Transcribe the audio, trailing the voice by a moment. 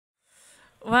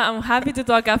Well, I'm happy to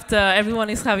talk after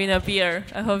everyone is having a beer.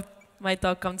 I hope my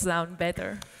talk comes down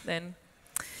better then.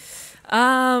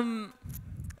 Um,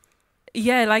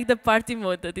 yeah, I like the party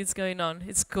mode that is going on.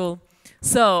 It's cool.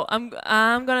 So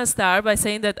I'm gonna start by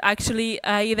saying that actually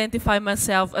I identify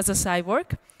myself as a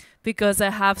cyborg because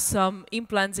I have some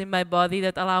implants in my body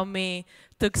that allow me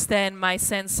to extend my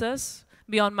senses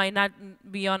beyond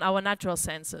beyond our natural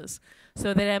senses.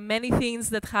 So there are many things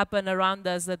that happen around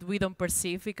us that we don't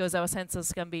perceive because our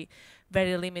senses can be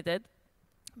very limited.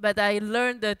 But I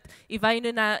learned that if I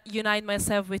unite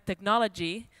myself with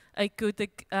technology, I could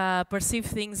perceive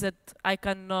things that I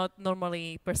cannot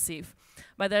normally perceive.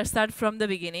 But I start from the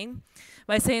beginning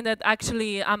by saying that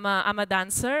actually I'm a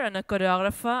dancer and a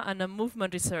choreographer and a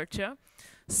movement researcher.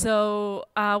 So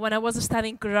when I was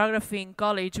studying choreography in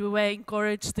college, we were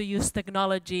encouraged to use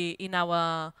technology in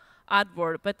our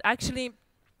artwork. But actually,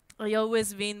 I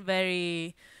always been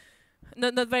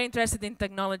not very interested in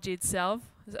technology itself.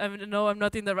 I know I'm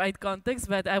not in the right context,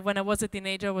 but when I was a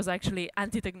teenager, I was actually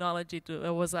anti-technology too.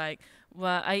 I was like,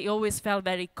 well, I always felt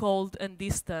very cold and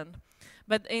distant.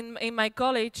 But in my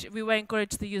college, we were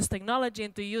encouraged to use technology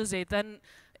and to use it. And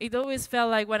it always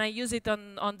felt like when I use it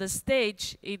on the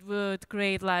stage, it would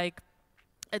create like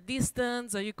a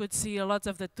distance, or you could see a lot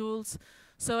of the tools.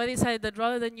 So I decided that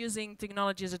rather than using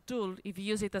technology as a tool, if you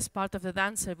use it as part of the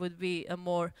dance, it would be a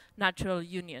more natural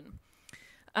union.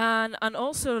 And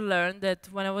also learned that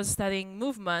when I was studying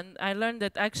movement, I learned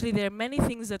that actually there are many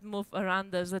things that move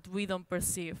around us that we don't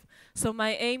perceive. So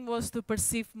my aim was to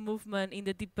perceive movement in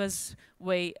the deepest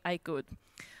way I could.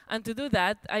 And to do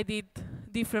that, I did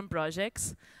different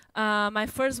projects. My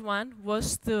first one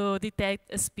was to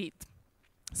detect a speed.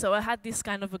 So I had this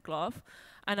kind of a glove,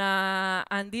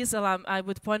 and this alarm, I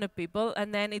would point at people,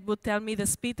 and then it would tell me the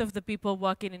speed of the people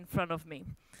walking in front of me.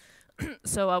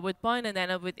 So I would point, and then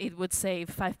it would say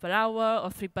 5 per hour, or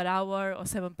 3 per hour, or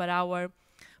 7 per hour.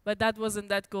 But that wasn't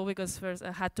that cool because first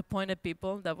I had to point at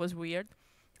people. That was weird.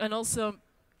 And also,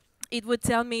 it would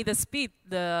tell me the speed.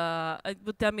 It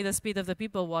would tell me the speed of the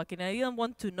people walking. I didn't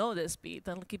want to know the speed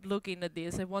and keep looking at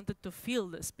this. I wanted to feel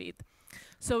the speed.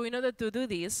 So in order to do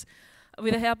this,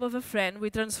 with the help of a friend, we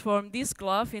transformed this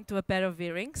glove into a pair of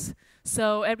earrings.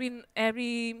 So so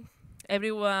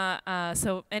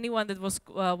anyone that was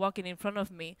walking in front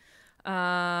of me,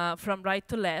 from right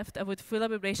to left, I would feel a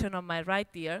vibration on my right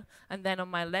ear and then on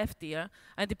my left ear.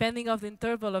 And depending on the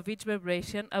interval of each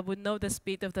vibration, I would know the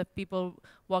speed of the people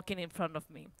walking in front of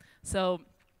me. So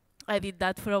I did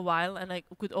that for a while, and I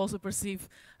could also perceive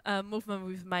movement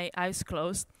with my eyes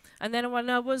closed. And then when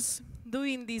I was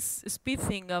doing this speed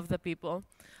thing of the people,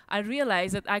 I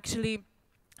realized that actually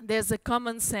there's a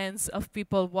common sense of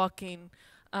people walking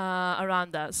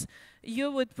around us.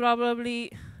 You would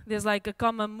probably, there's like a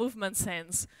common movement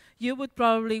sense. You would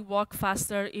probably walk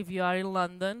faster if you are in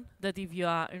London than if you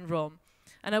are in Rome.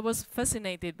 And I was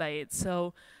fascinated by it.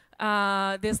 So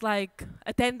there's like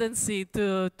a tendency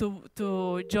to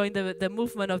join the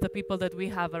movement of the people that we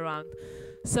have around.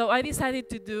 So I decided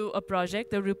to do a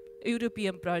project, a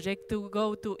European project, to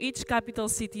go to each capital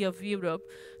city of Europe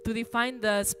to define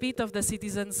the speed of the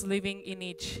citizens living in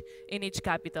each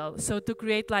capital. So to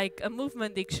create like a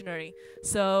movement dictionary.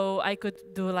 So I could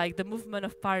do like the movement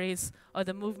of Paris or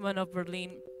the movement of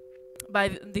Berlin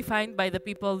defined by the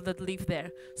people that live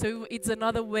there. So it's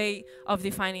another way of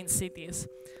defining cities.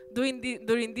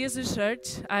 During this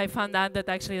research, I found out that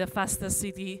actually the fastest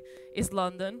city is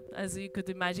London, as you could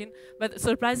imagine. But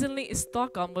surprisingly,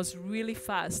 Stockholm was really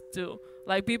fast too.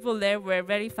 Like people there were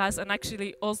very fast, and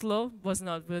actually Oslo was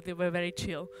not, but they were very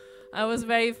chill. I was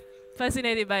very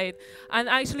fascinated by it. And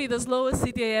actually the slowest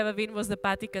city I ever been was the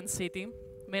Vatican City,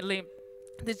 mainly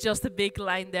there's just a big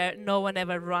line there. No one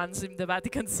ever runs in the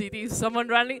Vatican City. If someone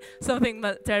running, something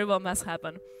terrible must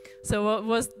happen. So what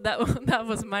was that? That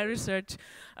was my research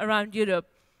around Europe.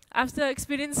 After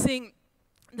experiencing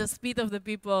the speed of the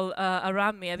people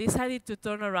around me, I decided to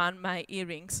turn around my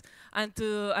earrings, and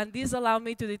this allowed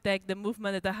me to detect the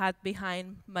movement that I had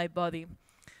behind my body.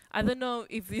 I don't know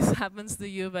if this happens to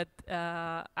you, but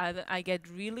I get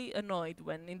really annoyed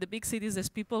when in the big cities there's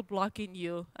people blocking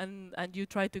you, and you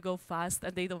try to go fast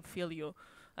and they don't feel you.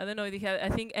 I don't know. I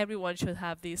think everyone should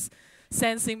have this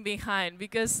sensing behind,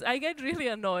 because I get really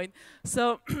annoyed.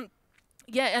 So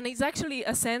yeah, and it's actually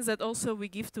a sense that also we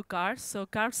give to cars. So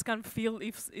cars can feel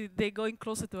if they're going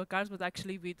closer to a cars, but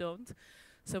actually we don't.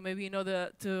 So maybe in order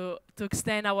to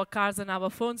extend our cars and our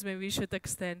phones, maybe we should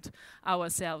extend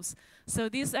ourselves. So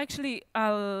this actually,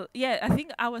 yeah, I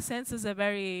think our senses are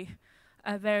very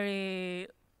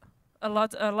a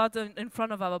lot in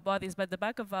front of our bodies, but the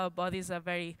back of our bodies are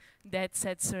very dead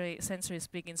sensory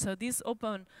speaking. So this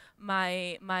opened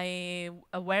my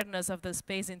awareness of the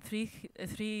space in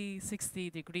 360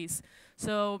 degrees.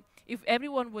 So if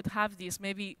everyone would have this,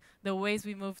 maybe the ways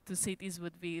we move to cities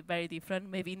would be very different.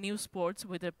 Maybe new sports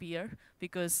would appear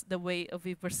because the way of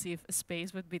we perceive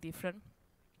space would be different.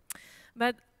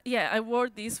 But yeah, I wore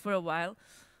this for a while.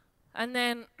 And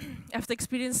then, after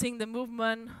experiencing the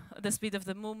movement, the speed of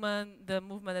the movement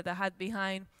that I had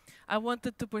behind, I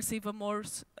wanted to perceive a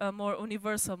more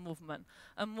universal movement,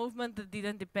 a movement that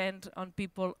didn't depend on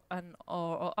people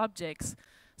or objects.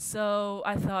 So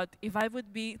I thought, if I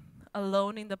would be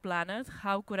alone in the planet,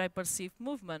 how could I perceive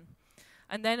movement?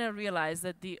 And then I realized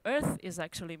that the Earth is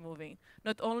actually moving.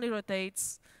 Not only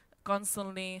rotates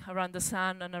constantly around the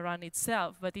sun and around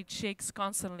itself, but it shakes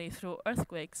constantly through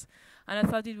earthquakes. And I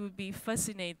thought it would be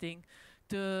fascinating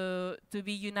to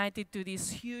be united to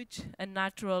this huge and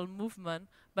natural movement,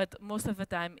 but most of the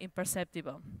time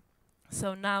imperceptible.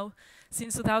 So now,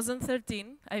 since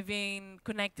 2013, I've been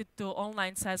connected to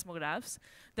online seismographs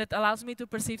that allows me to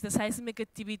perceive the seismic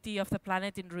activity of the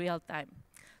planet in real time.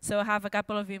 So I have a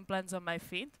couple of implants on my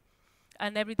feet,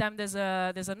 and every time there's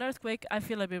an earthquake, I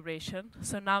feel a vibration.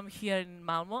 So now I'm here in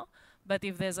Malmo, but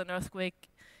if there's an earthquake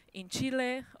in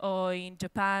Chile or in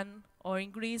Japan or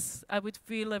in Greece, I would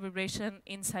feel a vibration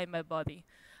inside my body.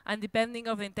 And depending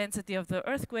on the intensity of the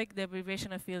earthquake, the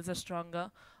vibration I feel is stronger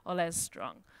or less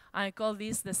strong. I call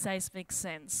this the seismic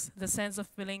sense, the sense of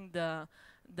feeling the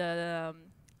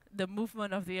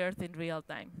movement of the earth in real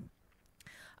time.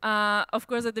 Of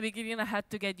course, at the beginning, I had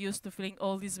to get used to feeling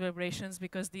all these vibrations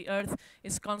because the Earth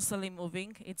is constantly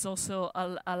moving. It's also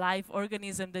a live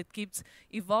organism that keeps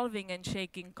evolving and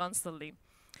shaking constantly.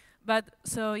 But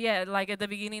so yeah, like at the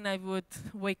beginning, I would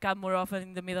wake up more often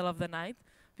in the middle of the night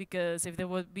because if there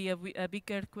would be a big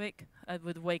earthquake, I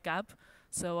would wake up.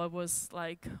 So I was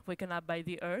like waken up by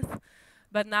the Earth.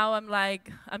 But now I'm like,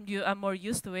 I'm more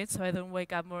used to it, so I don't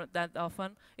wake up more that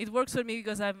often. It works for me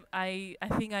because I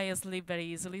think I sleep very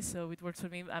easily, so it works for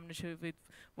me. I'm not sure if it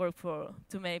works for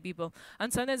too many people.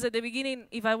 And sometimes at the beginning,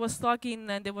 if I was talking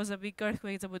and there was a big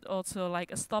earthquake, I would also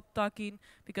like stop talking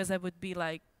because I would be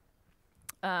like,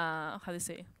 how do you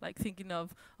say, like thinking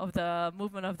of the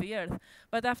movement of the earth.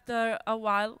 But after a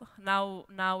while,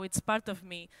 now it's part of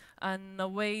me. And a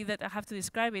way that I have to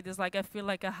describe it is like I feel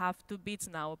like I have two beats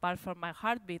now. Apart from my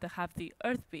heartbeat, I have the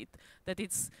earthbeat, that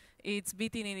it's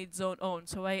beating in its own.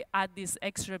 So I add this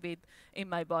extra beat in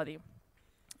my body.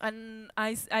 And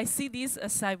I see this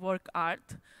as cyborg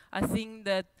art. I think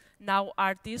that now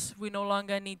artists, we no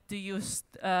longer need to use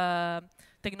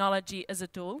technology as a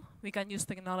tool. We can use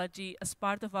technology as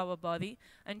part of our body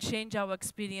and change our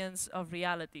experience of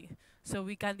reality. So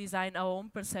we can design our own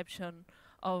perception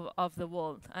of the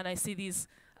world. And I see this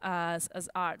as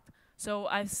art. So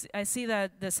I see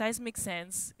that the seismic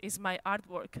sense is my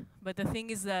artwork. But the thing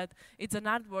is that it's an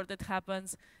artwork that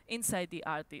happens inside the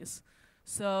artist.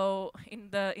 So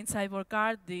in cyborg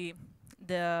art, the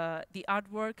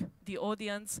artwork, the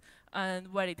audience,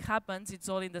 and where it happens, it's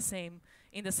all in the same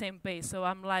pace. So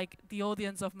I'm like the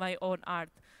audience of my own art.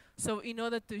 So in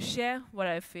order to share what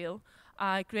I feel,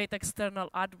 I create external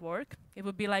artwork. It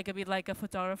would be like a bit like a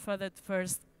photographer that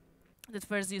first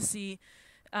you see.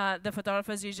 The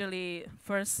photographers usually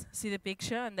first see the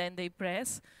picture and then they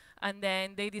press, and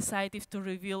then they decide if to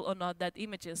reveal or not that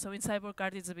images. So in cyborg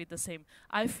art, it's a bit the same.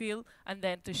 I feel, and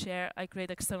then to share, I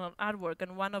create external artwork.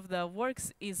 And one of the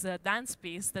works is a dance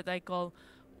piece that I call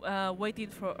Waiting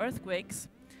for Earthquakes,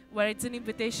 where it's an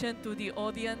invitation to the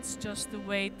audience just to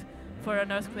wait for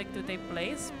an earthquake to take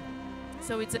place.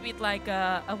 So it's a bit like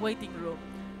a waiting room,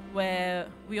 where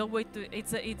we all wait to,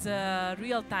 it's a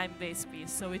real-time based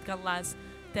piece, so it can last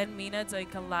 10 minutes or it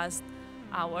can last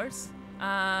hours.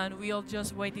 And we all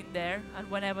just waiting there, and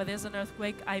whenever there's an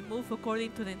earthquake, I move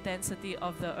according to the intensity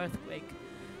of the earthquake.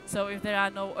 So if there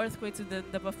are no earthquakes in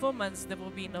the performance, there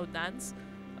will be no dance.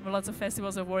 Lots of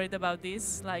festivals are worried about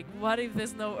this. Like, what if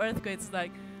there's no earthquakes?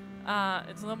 Like,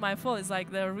 it's not my fault. It's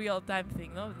like the real-time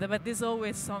thing, no? But there's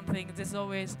always something. There's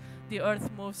always the earth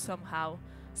moves somehow.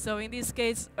 So in this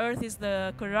case, Earth is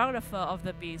the choreographer of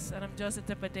the piece, and I'm just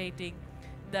interpreting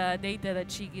the data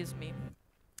that she gives me.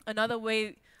 Another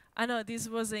way, I know this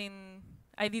was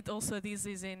I did also this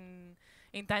is in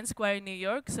Times Square in New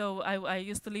York. So I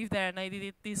used to live there, and I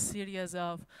did this series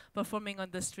of performing on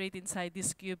the street inside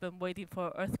this cube and waiting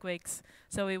for earthquakes.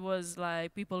 So it was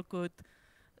like people could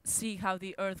see how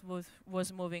the earth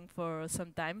was moving for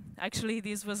some time. Actually,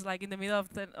 this was like in the middle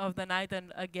of the night,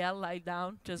 and a girl lie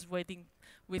down just waiting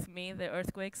with me, the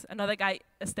earthquakes. Another guy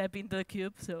stepped into the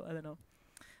cube, so I don't know.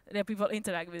 the people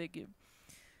interact with the cube.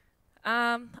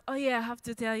 Oh yeah, I have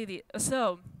to tell you this.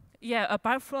 So yeah,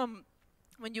 apart from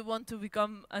when you want to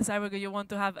become a cyborg, you want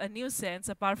to have a new sense.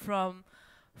 Apart from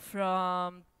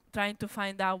trying to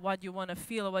find out what you want to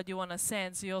feel, what you want to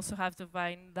sense, you also have to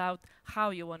find out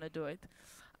how you want to do it.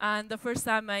 And the first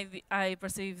time I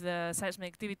perceived the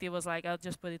seismic activity was like, I'll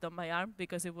just put it on my arm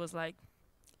because it was like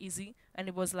easy and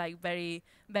it was like very,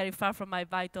 very far from my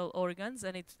vital organs.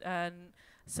 And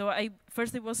so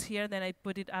first it was here, then I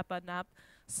put it up and up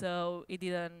so it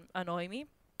didn't annoy me.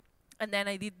 And then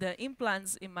I did the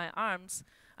implants in my arms,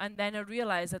 and then I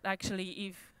realized that actually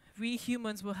if we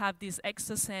humans will have this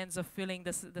extra sense of feeling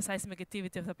the seismic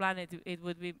activity of the planet, it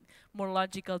would be more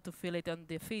logical to feel it on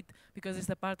the feet because it's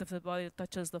the part of the body that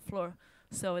touches the floor.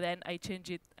 So then I changed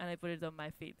it and I put it on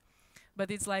my feet. But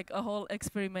it's like a whole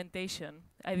experimentation.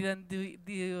 I didn't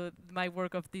do my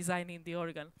work of designing the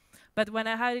organ. But when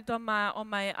I had it on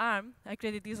my arm, I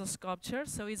created this sculpture.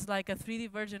 So it's like a 3D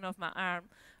version of my arm,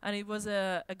 and it was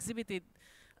exhibited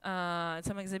at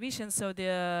some exhibitions. So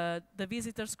the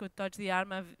visitors could touch the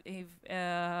arm. If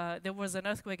there was an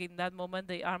earthquake in that moment,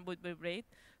 the arm would vibrate.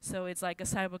 So it's like a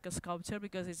cyborg sculpture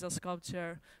because it's a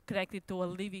sculpture connected to a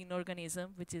living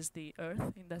organism, which is the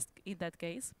Earth in that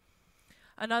case.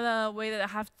 Another way that I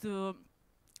have to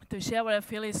share what I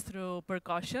feel is through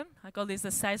percussion. I call this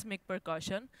the seismic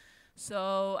percussion.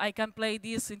 So I can play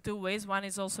this in two ways. One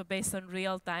is also based on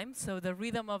real time. So the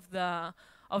rhythm of the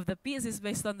piece is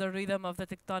based on the rhythm of the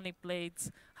tectonic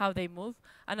plates, how they move.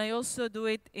 And I also do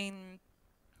it in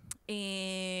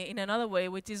another way,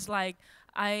 which is like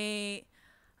I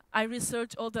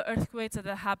research all the earthquakes that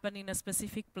happen in a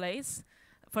specific place.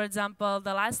 For example,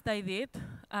 the last I did,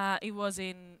 it was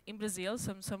in Brazil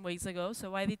some weeks ago.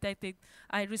 So I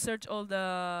researched all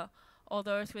the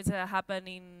earthquakes that happened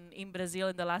in Brazil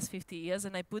in the last 50 years,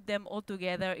 and I put them all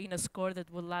together in a score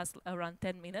that would last around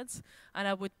 10 minutes, and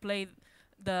I would play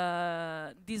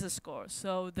this score.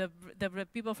 So the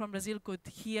people from Brazil could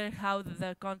hear how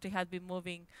the country had been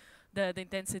moving, the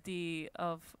intensity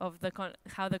of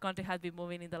how the country had been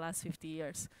moving in the last 50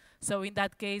 years. So in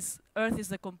that case, Earth is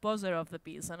the composer of the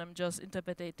piece, and I'm just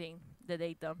interpreting the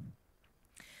data.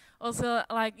 Also,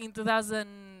 like in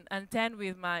 2010,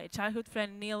 with my childhood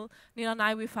friend Neil and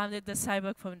I, we founded the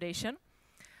Cyborg Foundation.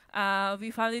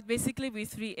 We founded basically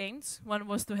with three aims. One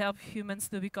was to help humans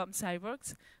to become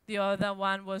cyborgs. The other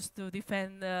one was to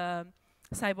defend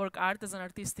cyborg art as an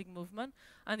artistic movement,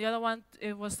 and the other one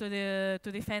was to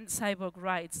defend cyborg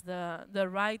rights, the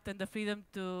right and the freedom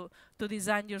to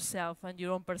design yourself and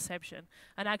your own perception.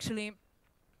 And actually,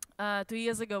 2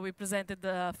 years ago, we presented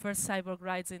the first cyborg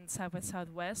rights in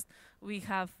Southwest. We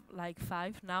have like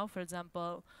 5 now. For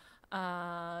example,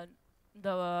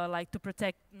 like to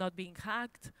protect not being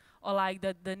hacked, or like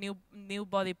the new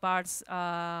body parts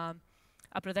are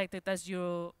protected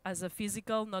as a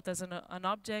physical, not as an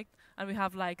object. And we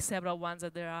have like several ones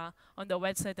that there are on the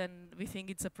website, and we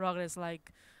think it's a progress,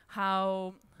 like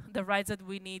how the rights that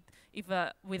we need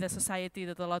with a society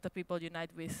that a lot of people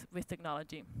unite with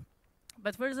technology.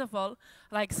 But first of all,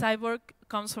 like cyborg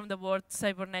comes from the word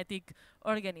cybernetic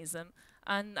organism.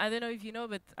 And I don't know if you know,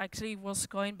 but actually it was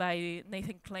coined by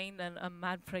Nathan Klein and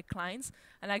Manfred Kleins.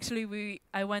 And actually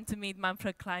I went to meet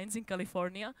Manfred Kleins in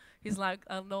California. He's like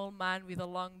an old man with a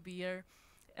long beard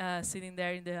sitting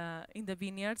there in the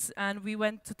vineyards. And we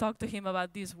went to talk to him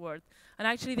about this word. And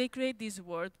actually they created this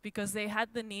word because they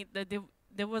had the need that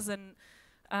there was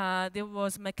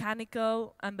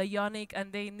mechanical and bionic,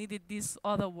 and they needed this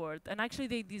other word. And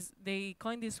actually they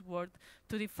coined this word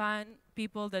to define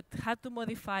people that had to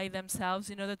modify themselves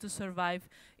in order to survive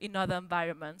in other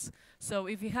environments. So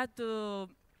if we had to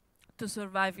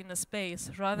survive in a space,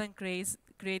 rather than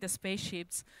create a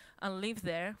spaceships and live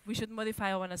there, we should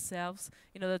modify ourselves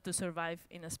in order to survive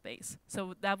in a space.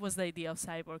 So that was the idea of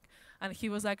cyborg. And he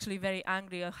was actually very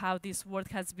angry at how this word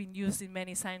has been used in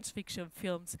many science fiction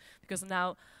films, because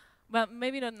now, well,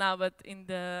 maybe not now, but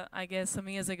I guess some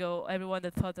years ago, everyone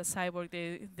that thought a cyborg,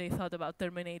 they thought about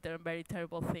Terminator and very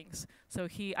terrible things. So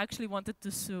he actually wanted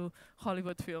to sue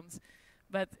Hollywood films,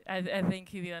 but I think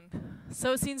he didn't.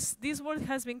 So since this word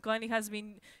has been coined, it has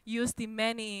been used in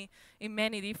many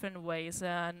different ways,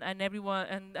 and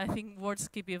I think words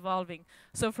keep evolving.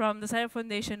 So from the Cyborg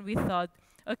Foundation, we thought,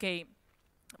 okay,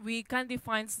 we can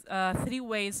define 3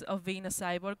 ways of being a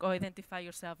cyborg or identify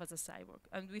yourself as a cyborg.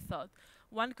 And we thought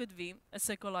one could be a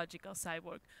psychological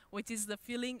cyborg, which is the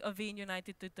feeling of being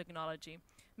united to technology.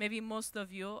 Maybe most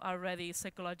of you are already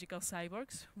psychological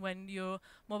cyborgs. When your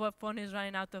mobile phone is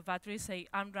running out of battery, say,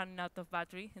 I'm running out of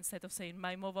battery, instead of saying,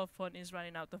 my mobile phone is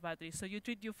running out of battery. So you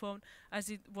treat your phone as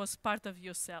it was part of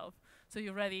yourself. So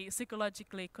you're already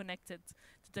psychologically connected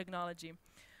to technology.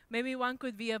 Maybe one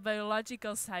could be a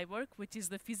biological cyborg, which is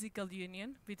the physical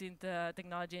union between the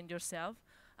technology and yourself.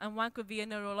 And one could be a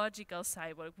neurological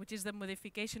cyborg, which is the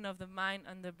modification of the mind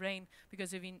and the brain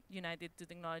because you've been united to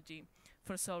technology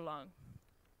for so long.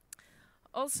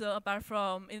 Also, apart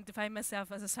from identifying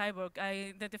myself as a cyborg,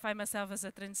 I identify myself as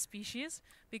a trans species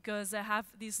because I have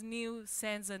this new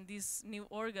sense and this new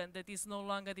organ that is no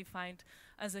longer defined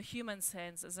as a human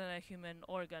sense, as a human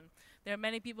organ. There are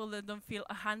many people that don't feel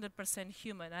 100%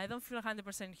 human. I don't feel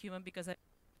 100% human because I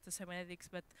to cybernetics,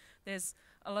 but there's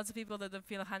a lot of people that don't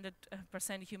feel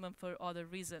 100% human for other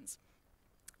reasons.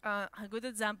 A good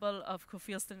example of who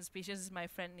feels trans species is my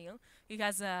friend Neil. He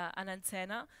has an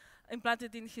antenna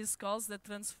implanted in his skulls that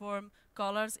transform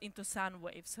colors into sound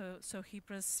waves. So he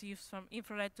perceives from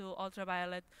infrared to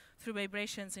ultraviolet through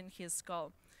vibrations in his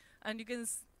skull. And you can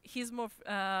he's more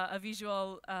a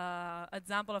visual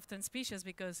example of trans species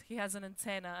because he has an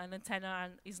antenna. An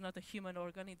antenna is not a human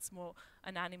organ, it's more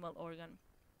an animal organ.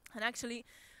 And actually,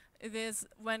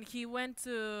 when he wanted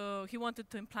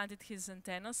to implant his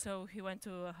antenna, so he went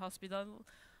to a hospital,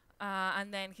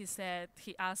 and then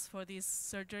he asked for this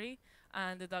surgery,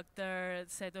 and the doctor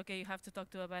said, okay, you have to talk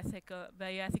to a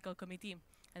bioethical committee.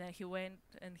 And then he went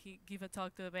and he gave a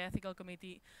talk to the bioethical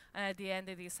committee, and at the end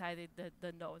they decided that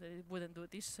no, that they wouldn't do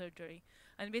this surgery.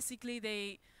 And basically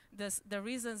the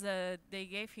reasons that they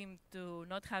gave him to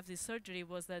not have this surgery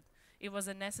was that it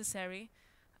wasn't necessary,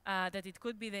 that it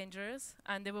could be dangerous,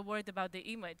 and they were worried about the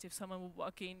image if someone would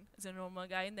walk in as a normal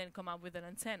guy and then come out with an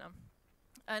antenna.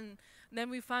 And then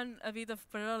we found a bit of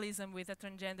parallelism with the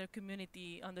transgender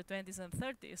community on the 20s and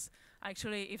 30s.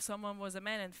 Actually, if someone was a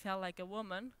man and felt like a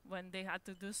woman when they had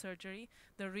to do surgery,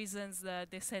 the reasons that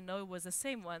they said no was the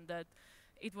same one, that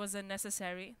it wasn't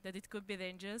necessary, that it could be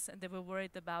dangerous, and they were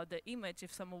worried about the image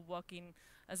if someone walked in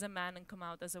as a man and come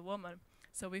out as a woman.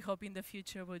 So we hope in the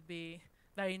future would be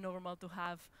very normal to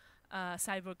have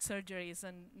cyborg surgeries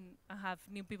and have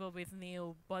new people with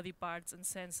new body parts and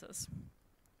senses.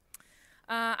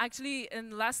 Actually,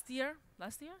 in last year,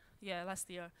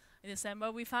 in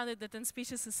December, we founded the Trans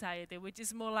Species Society, which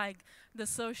is more like the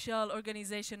social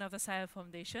organization of the Cyborg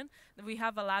Foundation. We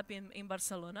have a lab in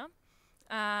Barcelona,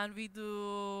 and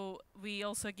we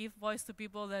also give voice to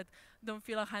people that don't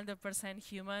feel 100%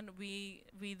 human. We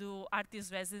do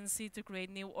artist residency to create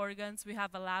new organs. We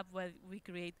have a lab where we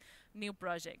create new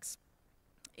projects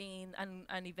and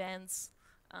events.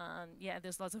 Yeah,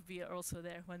 there's lots of beer also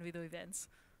there when we do events.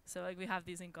 So like, we have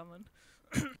this in common.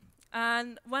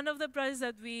 And one of the projects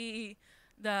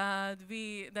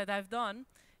that I've done,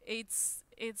 it's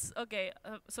okay.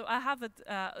 So I have it.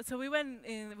 So we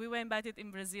were invited in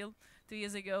Brazil 2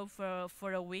 years ago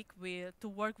for a week to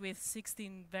work with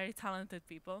 16 very talented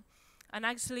people. And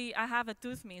actually, I have a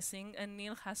tooth missing, and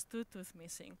Neil has 2 teeth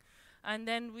missing. And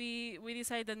then we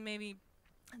decided that maybe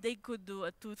they could do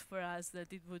a tooth for us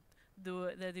that it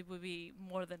would be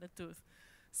more than a tooth.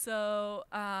 So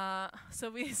so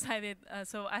we decided.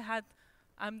 So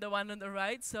I'm the one on the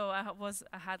right. So I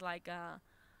had like a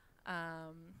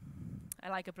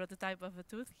prototype of a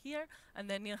tooth here, and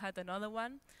then Neil had another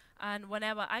one. And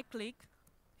whenever I click,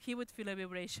 he would feel a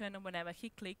vibration, and whenever he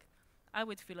clicked, I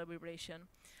would feel a vibration.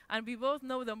 And we both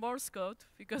know the Morse code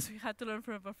because we had to learn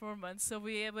from a performance. So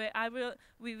we were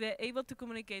able to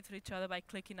communicate to each other by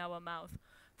clicking our mouth,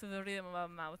 to the rhythm of our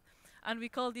mouth. And we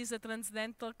call this a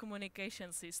transcendental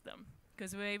communication system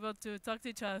because we were able to talk to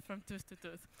each other from tooth to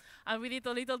tooth. And we did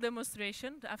a little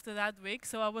demonstration after that week.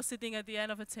 So I was sitting at the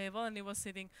end of a table, and he was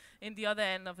sitting in the other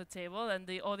end of the table, and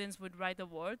the audience would write a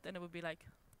word, and it would be like,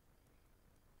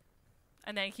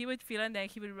 and then he would feel, and then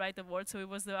he would write a word. So it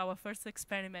was our first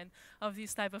experiment of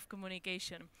this type of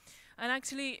communication. And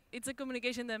actually, it's a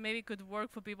communication that maybe could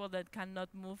work for people that cannot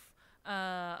move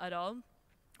at all,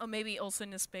 or maybe also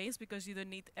in a space because you don't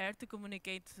need air to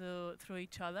communicate through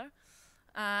each other.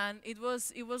 And it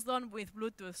was done with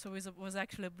Bluetooth, so it was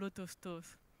actually a Bluetooth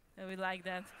tooth. And we like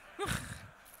that.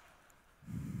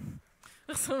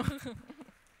 So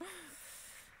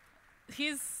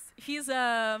he's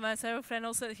my cyborg friend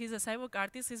also. He's a cyborg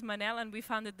artist. He's Manel, and we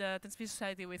founded the Trans Species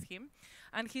Society with him.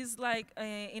 And he's like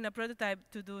in a prototype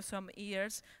to do some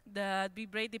ears that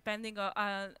vibrate depending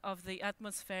of the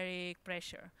atmospheric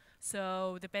pressure.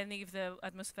 So depending if the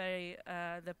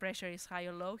the pressure is high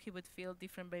or low, he would feel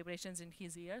different vibrations in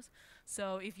his ears.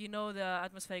 So if you know the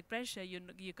atmospheric pressure,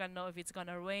 you can know if it's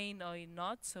gonna rain or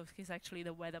not. So he's actually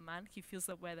the weatherman. He feels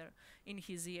the weather in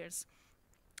his ears.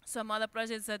 Some other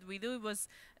projects that we do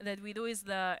is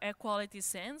the air quality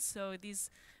sense. So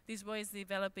this this boy is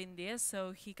developing this,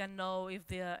 so he can know if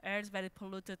the air is very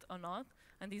polluted or not,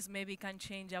 and this maybe can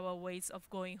change our ways of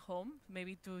going home,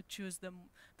 maybe to choose the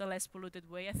less polluted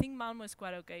way. I think Malmo is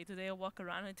quite okay. Today I walk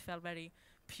around and it felt very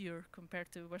pure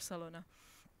compared to Barcelona,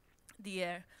 the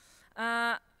air.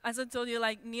 As I told you,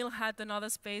 like Neil had another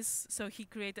space, so he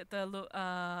created a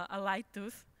light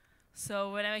tooth.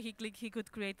 So whenever he clicked, he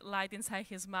could create light inside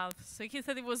his mouth. So he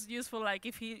thought it was useful, like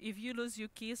if you lose your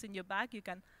keys in your bag, you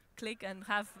can click and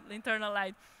have internal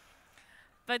light.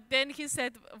 But then he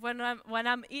said, when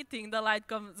I'm eating, the light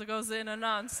goes in and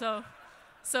on. So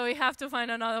we have to find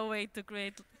another way to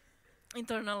create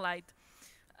internal light.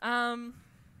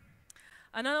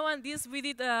 Another one, we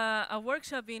did a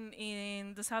workshop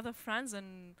in the south of France,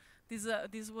 and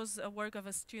this was a work of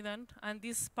a student, and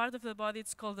this part of the body,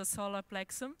 it's called the solar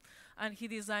plexum, and he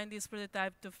designed this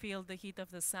prototype to feel the heat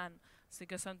of the sun. So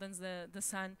because sometimes the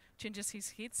sun changes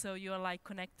his heat, so you are like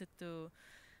connected to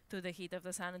the heat of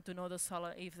the sun and to know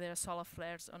if there are solar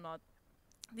flares or not.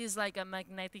 This is like a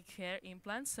magnetic hair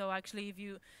implant, so actually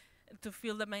to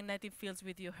feel the magnetic fields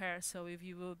with your hair, so if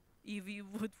you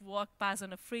would walk past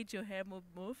on a fridge, your hair would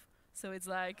move. So it's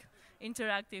like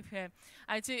interactive hair.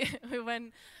 Actually,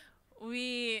 when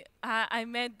I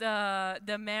met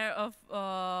the mayor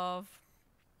of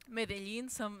Medellin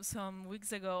some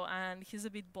weeks ago, and he's a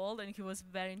bit bald, and he was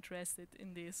very interested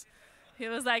in this. He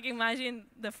was like, imagine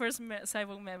the first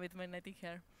cyborg man with magnetic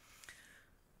hair.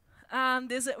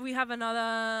 We have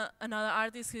another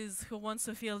artist who wants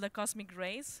to feel the cosmic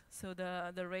rays, so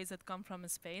the rays that come from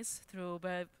space through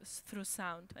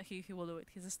sound. He will do it.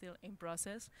 He's still in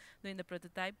process doing the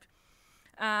prototype.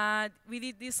 We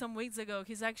did this some weeks ago.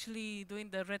 He's actually doing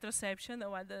the retroception, the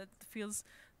one that feels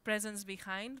presence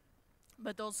behind,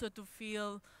 but also to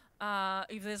feel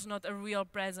if there's not a real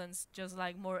presence, just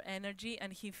like more energy,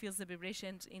 and he feels the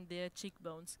vibrations in the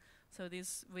cheekbones. So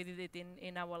we did it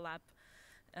in our lab.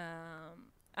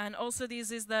 And also this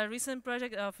is the recent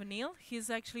project of Neil. He's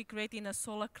actually creating a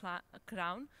solar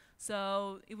crown.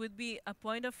 So it would be a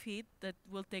point of heat that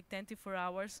will take 24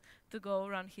 hours to go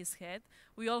around his head.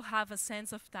 We all have a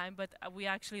sense of time, but we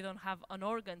actually don't have an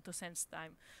organ to sense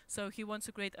time. So he wants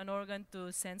to create an organ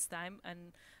to sense time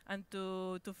and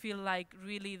to feel like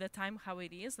really the time how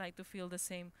it is, like to feel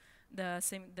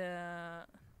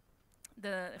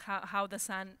how the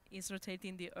sun is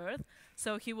rotating the earth.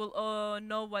 So he will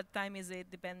know what time is it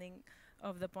depending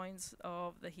of the points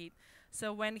of the heat.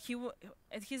 So when he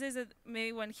says that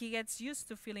maybe when he gets used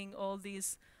to feeling all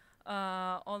this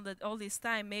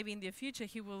time, maybe in the future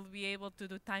he will be able to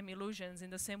do time illusions in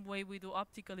the same way we do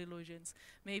optical illusions.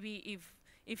 Maybe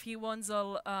if he wants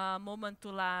a moment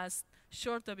to last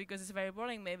shorter because it's very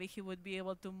boring, maybe he would be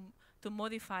able to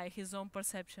modify his own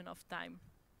perception of time.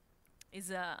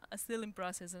 Is still in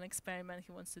process, an experiment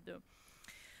he wants to do.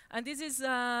 And this is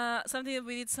something that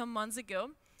we did some months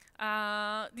ago.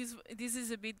 This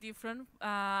is a bit different.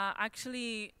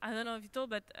 Actually, I don't know if you told,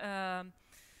 but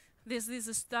there's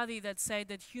a study that said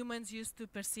that humans used to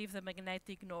perceive the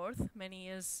magnetic north many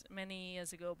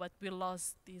years ago, but we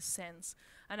lost this sense.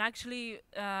 And actually,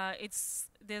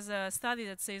 there's a study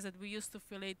that says that we used to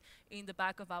feel it in the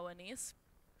back of our knees.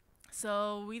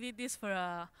 So we did this for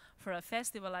a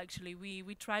festival. Actually,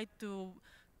 we tried to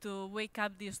wake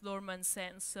up this dormant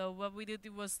sense. So what we did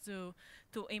was to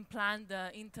implant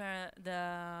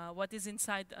what is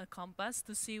inside a compass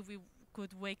to see if we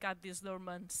could wake up this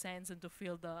dormant sense and to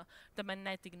feel the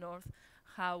magnetic north,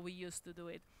 how we used to do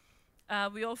it.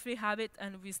 We all three have it,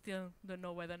 and we still don't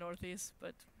know where the north is.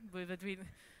 But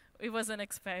it was an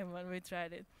experiment. We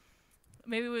tried it.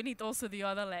 Maybe we need also the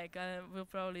other leg. We'll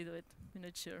probably do it. I'm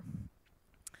not sure.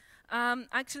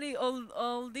 Actually,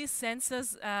 all these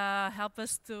senses help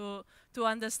us to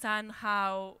understand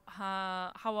how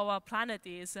our planet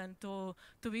is and to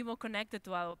be more connected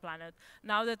to our planet.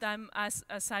 Now that I'm as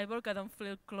a cyborg, I don't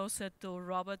feel closer to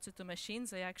robots or to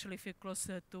machines. I actually feel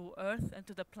closer to Earth and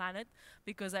to the planet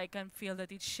because I can feel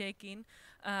that it's shaking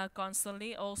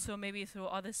constantly. Also, maybe through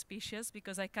other species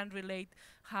because I can relate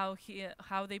how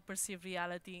they perceive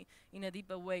reality in a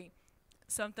deeper way.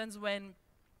 Sometimes when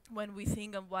we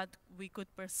think of what we could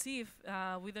perceive,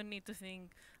 we don't need to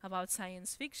think about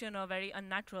science fiction or very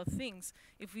unnatural things.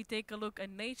 If we take a look at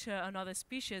nature and other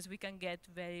species, we can get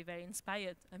very, very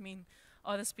inspired. I mean,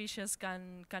 other species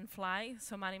can fly.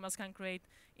 Some animals can create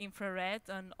infrared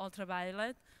and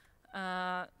ultraviolet.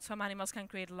 Some animals can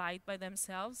create light by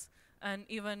themselves. And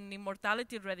even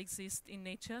immortality already exists in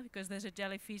nature because there's a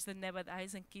jellyfish that never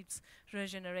dies and keeps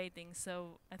regenerating.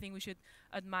 So I think we should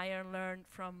admire and learn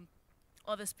from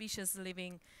other species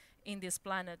living in this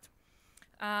planet.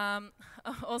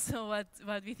 Also,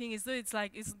 what we think is it's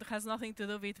like it has nothing to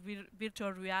do with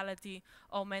virtual reality,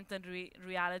 augmented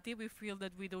reality. We feel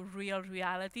that we do real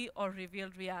reality or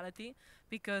revealed reality,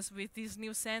 because with these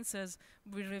new senses,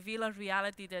 we reveal a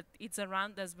reality that it's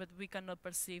around us, but we cannot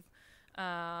perceive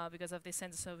because of the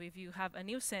senses. So if you have a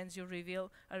new sense, you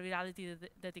reveal a reality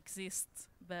that exists,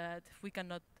 but we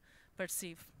cannot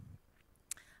perceive.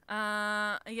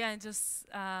 Yeah, and just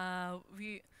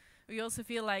we also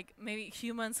feel like maybe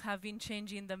humans have been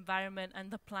changing the environment and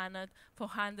the planet for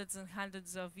hundreds and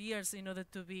hundreds of years in order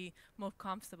to be more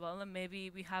comfortable, and maybe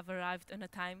we have arrived in a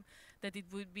time that it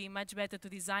would be much better to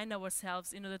design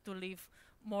ourselves in order to live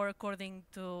more according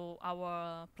to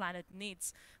our planet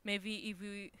needs. Maybe if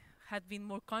we had been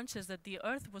more conscious that the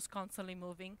Earth was constantly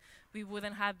moving, we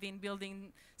wouldn't have been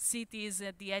building cities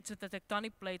at the edge of the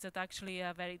tectonic plates that actually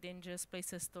are very dangerous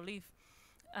places to live.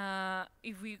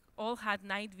 If we all had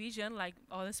night vision like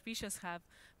other species have,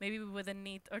 maybe we wouldn't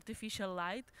need artificial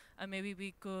light, and maybe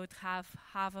we could have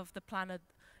half of the planet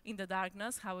in the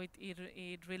darkness, how it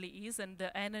really is, and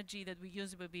the energy that we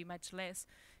use would be much less.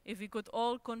 If we could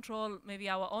all control maybe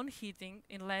our own heating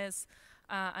in less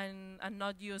and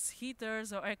not use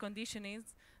heaters or air conditioning,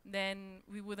 then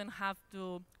we wouldn't have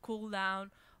to cool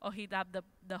down or heat up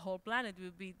the whole planet. It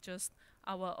would be just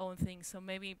our own thing. So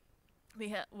maybe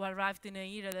we arrived in an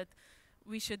era that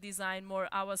we should design more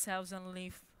ourselves and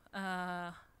leave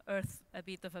Earth a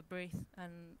bit of a breath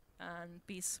and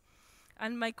peace.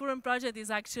 And my current project is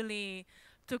actually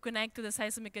to connect to the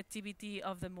seismic activity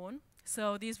of the moon.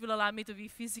 So this will allow me to be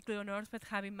physically on Earth but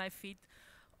having my feet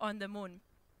on the moon.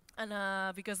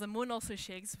 And because the moon also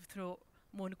shakes through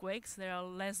moonquakes, they are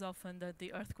less often than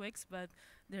the earthquakes, but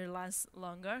they last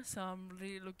longer. So I'm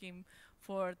really looking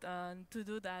forward to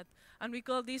do that. And we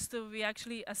call this to be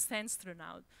actually a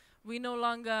astronaut. We no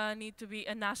longer need to be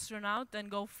an astronaut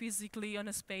and go physically on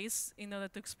a space in order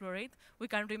to explore it. We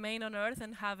can remain on Earth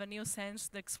and have a new sense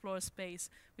to explore space,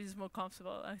 which is more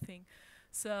comfortable, I think.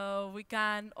 So we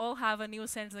can all have a new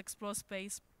sense to explore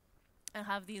space and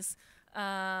have this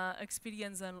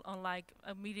experience on like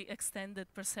a really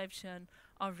extended perception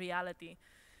of reality.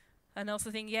 And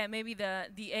also think, yeah, maybe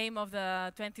the aim of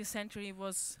the 20th century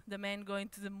was the man going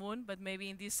to the moon, but maybe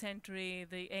in this century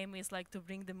the aim is like to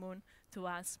bring the moon to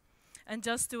us. And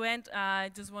just to end, I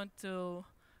just want to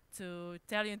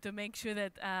tell you and to make sure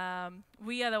that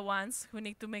we are the ones who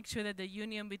need to make sure that the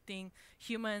union between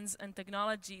humans and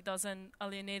technology doesn't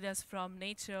alienate us from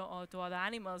nature or to other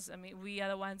animals. I mean, we are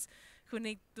the ones who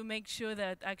need to make sure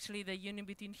that actually the union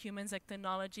between humans and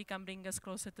technology can bring us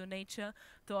closer to nature,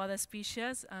 to other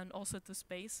species, and also to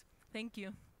space. Thank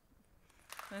you.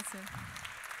 That's it.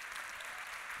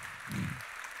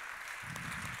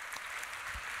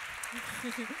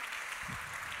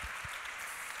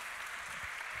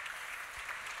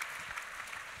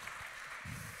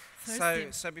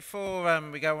 So before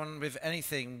we go on with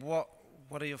anything, what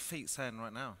are your feet saying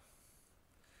right now?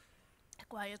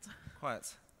 Quiet.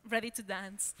 Quiet. Ready to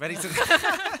dance. Ready to.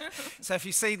 So if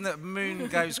you've seen that Moon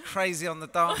goes crazy on the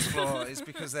dance floor, it's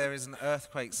because there is an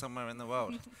earthquake somewhere in the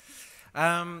world.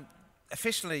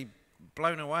 Officially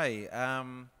blown away.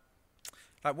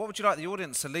 Like, what would you like the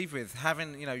audience to leave with?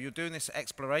 Having, you're doing this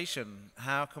exploration.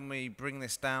 How can we bring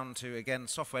this down to, again,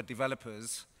 software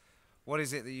developers? What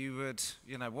is it that you would,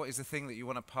 what is the thing that you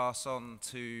want to pass on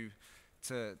to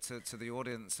the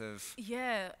audience of?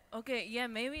 Yeah, okay, yeah,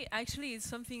 maybe actually it's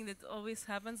something that always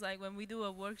happens, like when we do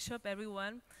a workshop,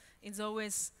 everyone is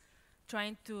always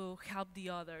trying to help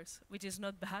the others, which is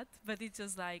not bad, but it's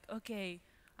just like, okay,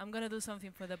 I'm gonna do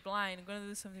something for the blind, I'm gonna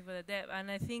do something for the deaf,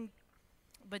 and I think,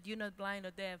 but you're not blind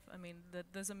or deaf, I mean,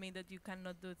 that doesn't mean that you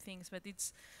cannot do things, but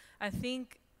I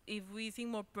think if we think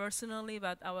more personally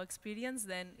about our experience,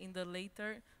 then in the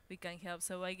later we can help.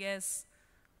 So I guess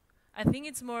I think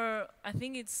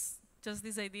it's just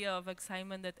this idea of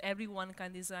excitement that everyone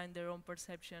can design their own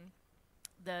perception.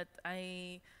 That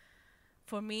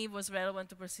for me, it was relevant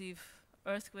to perceive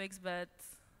earthquakes, but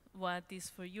what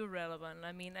is for you relevant?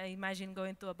 I mean, I imagine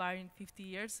going to a bar in 50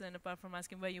 years, and apart from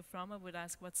asking where you're from, I would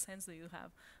ask what sense do you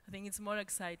have? I think it's more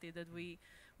exciting that we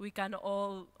can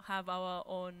all have our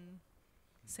own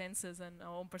senses and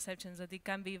our own perceptions, that it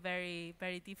can be very,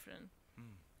 very different.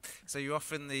 So you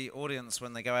often the audience,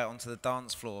 when they go out onto the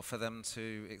dance floor, for them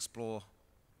to explore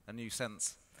a new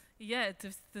sense? Yeah,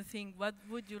 to think, what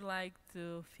would you like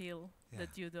to feel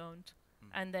that you don't?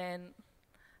 And then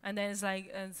it's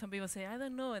like, and some people say, I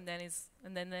don't know, and then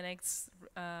the next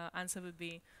answer would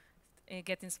be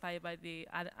get inspired by the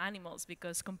other animals,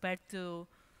 because compared to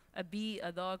a bee,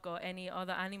 a dog, or any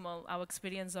other animal, our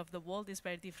experience of the world is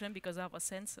very different because of our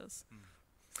senses.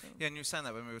 So. Yeah, and you were saying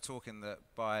that when we were talking, that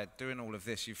by doing all of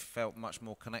this, you've felt much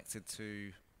more connected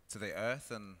to the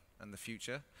Earth and the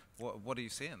future. What are you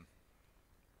seeing?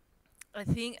 I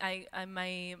think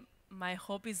my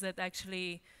hope is that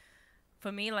actually,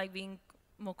 for me, like being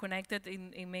more connected,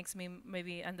 it makes me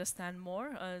maybe understand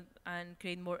more and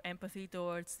create more empathy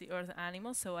towards the Earth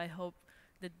animals. So I hope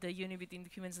that the union between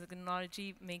humans and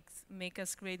technology make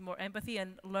us create more empathy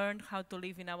and learn how to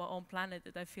live in our own planet.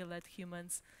 That I feel that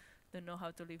humans don't know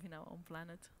how to live in our own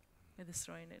planet. We're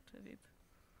destroying it a bit.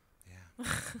 Yeah.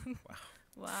 Wow.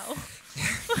 Wow.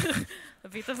 A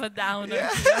bit of a downer. Yeah.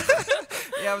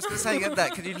 Yeah, I was going to say, get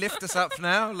that. Can you lift us up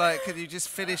now? Like, can you just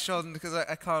finish on, because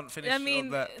I can't finish I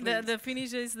mean, on that. the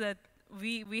finish is that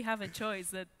we have a choice,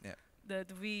 that that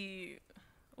we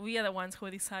are the ones who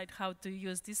decide how to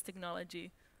use this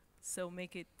technology. So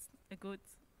make it a good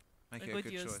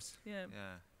use. Choice. Yeah.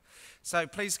 So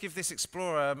please give this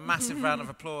explorer a massive round of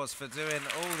applause for doing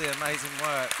all the amazing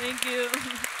work. Thank you.